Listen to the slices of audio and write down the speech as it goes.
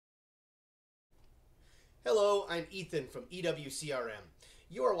Hello, I'm Ethan from EWCRM.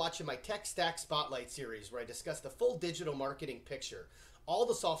 You are watching my Tech Stack Spotlight series where I discuss the full digital marketing picture, all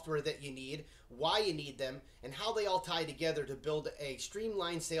the software that you need, why you need them, and how they all tie together to build a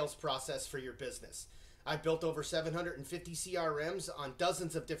streamlined sales process for your business. I've built over 750 CRMs on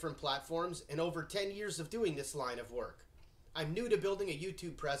dozens of different platforms and over 10 years of doing this line of work. I'm new to building a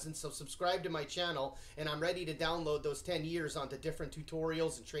YouTube presence, so subscribe to my channel and I'm ready to download those 10 years onto different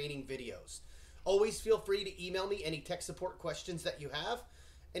tutorials and training videos. Always feel free to email me any tech support questions that you have.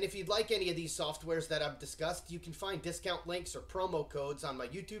 And if you'd like any of these softwares that I've discussed, you can find discount links or promo codes on my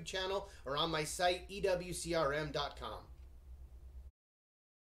YouTube channel or on my site, EWCRM.com.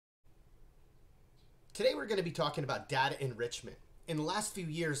 Today we're going to be talking about data enrichment. In the last few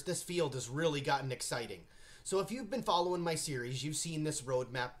years, this field has really gotten exciting. So if you've been following my series, you've seen this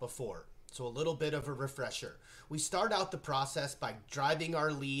roadmap before. So a little bit of a refresher. We start out the process by driving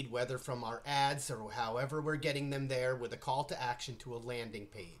our lead, whether from our ads or however we're getting them there, with a call to action to a landing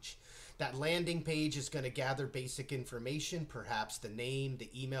page. That landing page is going to gather basic information, perhaps the name, the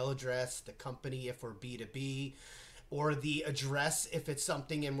email address, the company if we're B2B, or the address if it's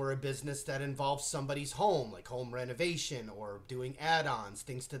something and we're a business that involves somebody's home, like home renovation or doing add-ons,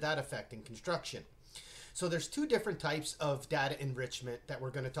 things to that effect in construction. So there's two different types of data enrichment that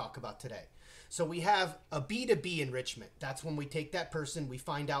we're going to talk about today. So we have a B2B enrichment. That's when we take that person, we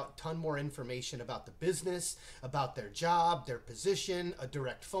find out a ton more information about the business, about their job, their position, a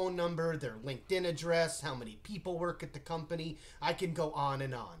direct phone number, their LinkedIn address, how many people work at the company. I can go on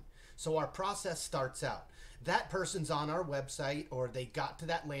and on. So our process starts out. That person's on our website or they got to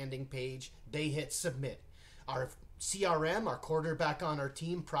that landing page, they hit submit. Our CRM, our quarterback on our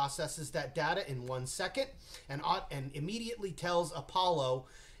team, processes that data in 1 second and immediately tells Apollo,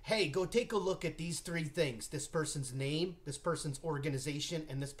 hey, go take a look at these three things: this person's name, this person's organization,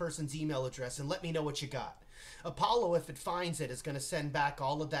 and this person's email address, and let me know what you got. Apollo, if it finds it, is going to send back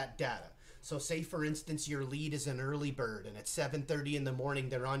all of that data. So say, for instance, your lead is an early bird and at 7:30 in the morning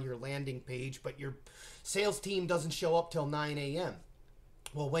they're on your landing page, but your sales team doesn't show up till 9 a.m.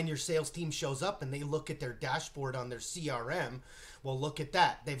 Well, when your sales team shows up and they look at their dashboard on their CRM, well, look at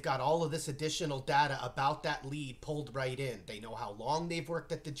that. They've got all of this additional data about that lead pulled right in. They know how long they've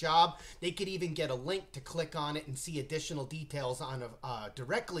worked at the job. They could even get a link to click on it and see additional details on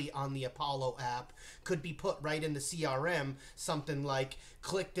directly on the Apollo app. Could be put right in the CRM, something like,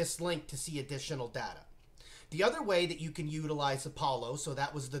 click this link to see additional data. The other way that you can utilize Apollo, so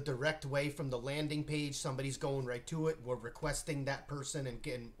that was the direct way from the landing page, somebody's going right to it, we're requesting that person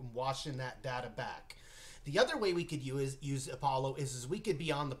and washing that data back. The other way we could use Apollo is we could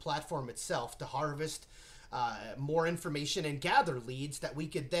be on the platform itself to harvest more information and gather leads that we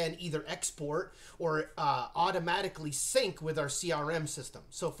could then either export or automatically sync with our CRM system.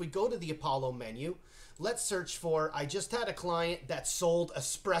 So if we go to the Apollo menu, let's search for, I just had a client that sold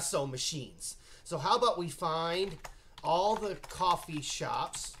espresso machines. So how about we find all the coffee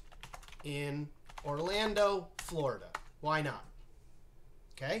shops in Orlando, Florida? Why not?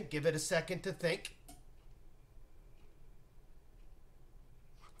 Okay, give it a second to think.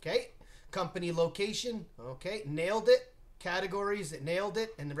 Okay, company location. Okay, nailed it. Categories, it nailed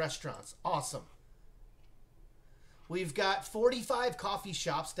it. And the restaurants. Awesome. We've got 45 coffee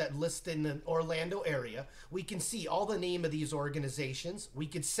shops that list in the Orlando area. We can see all the name of these organizations. We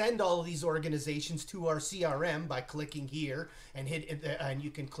could send all of these organizations to our CRM by clicking here and and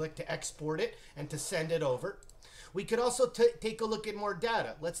you can click to export it and to send it over. We could also take a look at more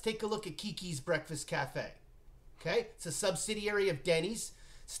data. Let's take a look at Kiki's Breakfast Cafe. Okay, it's a subsidiary of Denny's.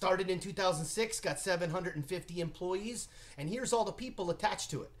 Started in 2006, got 750 employees, and here's all the people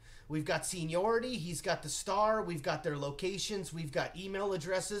attached to it. We've got seniority, he's got the star, we've got their locations, we've got email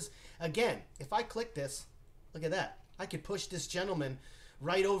addresses. Again, if I click this, look at that. I could push this gentleman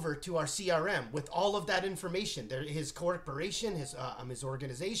right over to our CRM with all of that information. His corporation, his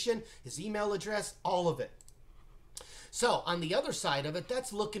organization, his email address, all of it. So on the other side of it,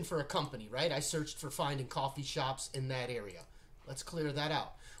 that's looking for a company, right? I searched for finding coffee shops in that area. Let's clear that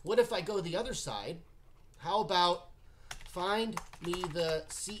out. What if I go the other side? How about find me the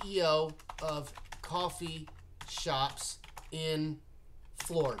CEO of coffee shops in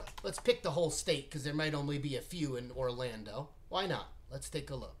Florida? Let's pick the whole state because there might only be a few in Orlando. Why not? Let's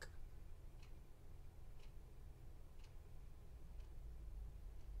take a look.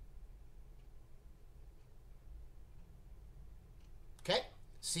 Okay,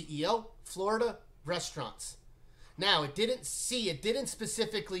 CEO, Florida, restaurants. Now, it didn't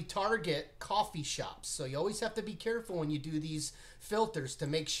specifically target coffee shops. So you always have to be careful when you do these filters to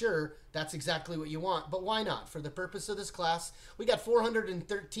make sure that's exactly what you want. But why not? For the purpose of this class, we got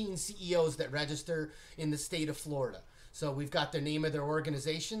 413 CEOs that register in the state of Florida. So we've got the name of their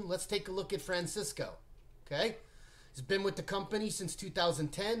organization. Let's take a look at Francisco. Okay? He's been with the company since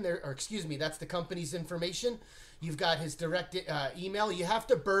 2010. That's the company's information. You've got his direct email. You have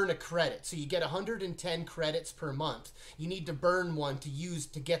to burn a credit. So you get 110 credits per month. You need to burn one to use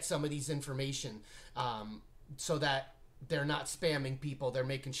to get some of these information so that they're not spamming people. They're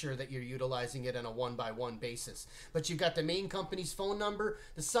making sure that you're utilizing it on a one-by-one basis. But you've got the main company's phone number,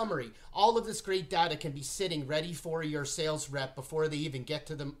 the summary. All of this great data can be sitting ready for your sales rep before they even get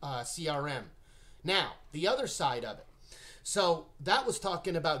to the CRM. Now, the other side of it. So that was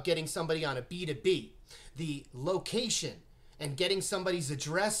talking about getting somebody on a B2B, the location and getting somebody's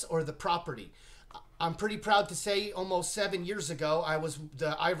address or the property. I'm pretty proud to say almost 7 years ago,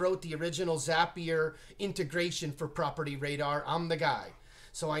 I wrote the original Zapier integration for PropertyRadar. I'm the guy.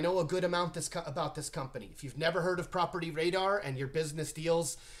 So I know a good amount about this company. If you've never heard of PropertyRadar and your business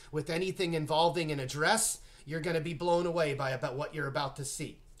deals with anything involving an address, you're going to be blown away by about what you're about to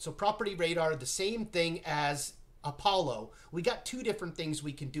see. So PropertyRadar, the same thing as Apollo. We got two different things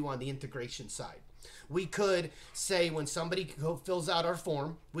we can do on the integration side. We could say when somebody fills out our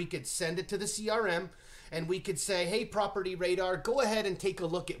form, we could send it to the CRM and we could say, hey, PropertyRadar, go ahead and take a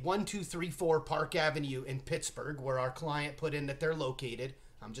look at 1234 Park Avenue in Pittsburgh, where our client put in that they're located.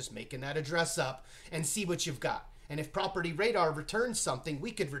 I'm just making that address up, and see what you've got. And if PropertyRadar returns something,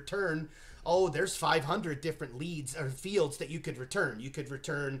 we could return, oh, there's 500 different leads or fields that you could return. You could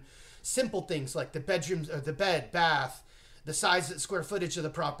return simple things like the bedrooms or the bed, bath, the size, square footage of the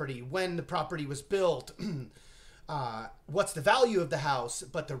property, when the property was built, what's the value of the house.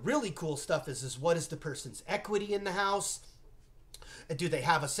 But the really cool stuff is what is the person's equity in the house? Do they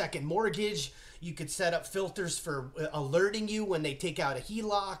have a second mortgage? You could set up filters for alerting you when they take out a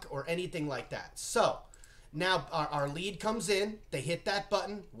HELOC or anything like that. So now our lead comes in, they hit that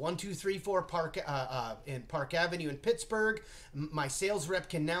button, 1234 in Park Avenue in Pittsburgh. My sales rep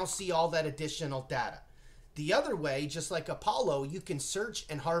can now see all that additional data. The other way, just like Apollo, you can search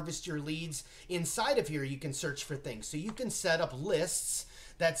and harvest your leads. Inside of here, you can search for things. So you can set up lists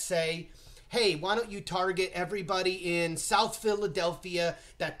that say, hey, why don't you target everybody in South Philadelphia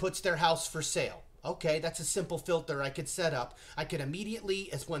that puts their house for sale? Okay, that's a simple filter I could set up. I could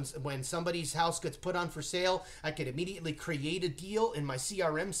immediately, when somebody's house gets put on for sale, I could immediately create a deal in my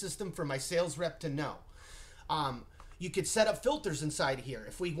CRM system for my sales rep to know. You could set up filters inside here.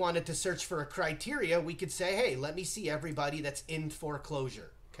 If we wanted to search for a criteria, we could say, hey, let me see everybody that's in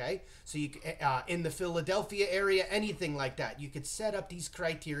foreclosure. Okay, so you in the Philadelphia area, anything like that, you could set up these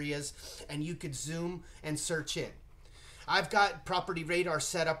criterias and you could zoom and search in. I've got PropertyRadar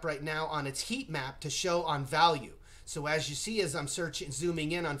set up right now on its heat map to show on value. So as you see, as I'm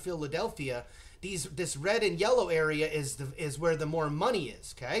zooming in on Philadelphia, this red and yellow area is where the more money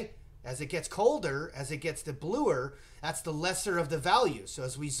is. Okay, as it gets colder, as it gets the bluer, that's the lesser of the value. So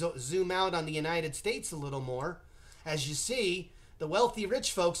as we zoom out on the United States a little more, as you see, the wealthy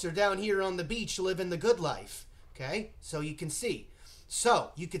rich folks are down here on the beach living the good life. Okay, so you can see. So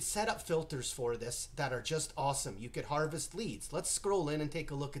you could set up filters for this that are just awesome. You could harvest leads. Let's scroll in and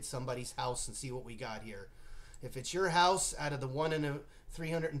take a look at somebody's house and see what we got here. If it's your house, out of the 1 in a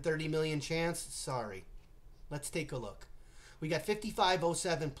 330 million chance, sorry. Let's take a look. We got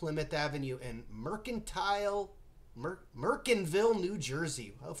 5507 Plymouth Avenue in Mercantile, Mercanville, New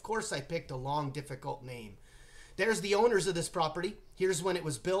Jersey. Of course I picked a long, difficult name. There's the owners of this property. Here's when it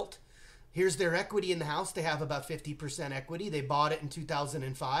was built. Here's their equity in the house. They have about 50% equity. They bought it in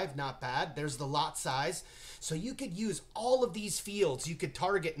 2005. Not bad. There's the lot size. So you could use all of these fields. You could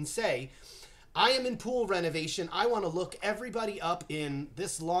target and say, I am in pool renovation. I want to look everybody up in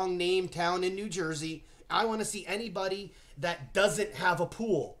this long name town in New Jersey. I want to see anybody that doesn't have a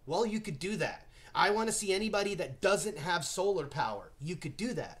pool. Well, you could do that. I want to see anybody that doesn't have solar power. You could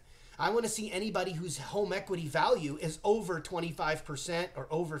do that. I want to see anybody whose home equity value is over 25% or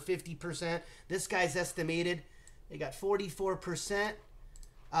over 50%. This guy's estimated, they got 44%,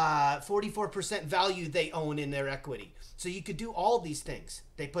 44% value they own in their equity. So you could do all these things.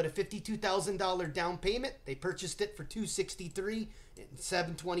 They put a $52,000 down payment. They purchased it for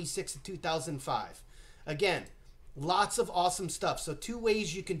 $263,726 in 2005. Again, lots of awesome stuff. So two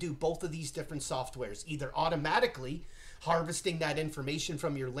ways you can do both of these different softwares, either automatically harvesting that information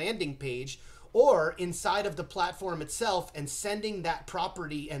from your landing page, or inside of the platform itself and sending that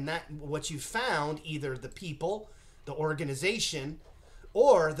property and that what you found, either the people, the organization,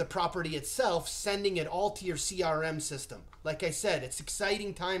 or the property itself, sending it all to your CRM system. Like I said, it's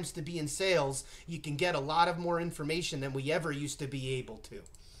exciting times to be in sales. You can get a lot of more information than we ever used to be able to.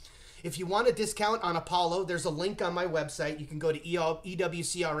 If you want a discount on Apollo, there's a link on my website. You can go to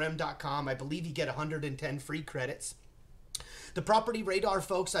EWCRM.com. I believe you get 110 free credits. The Property Radar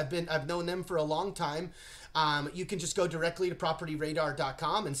folks, I've known them for a long time. You can just go directly to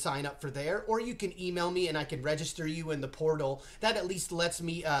PropertyRadar.com and sign up for there, or you can email me and I can register you in the portal. That at least lets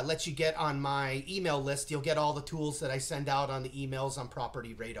you get on my email list. You'll get all the tools that I send out on the emails on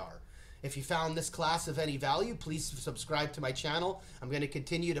Property Radar. If you found this class of any value, please subscribe to my channel. I'm going to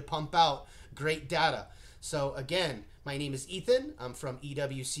continue to pump out great data. So again, my name is Ethan. I'm from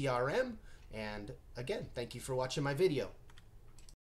EWCRM. And again, thank you for watching my video.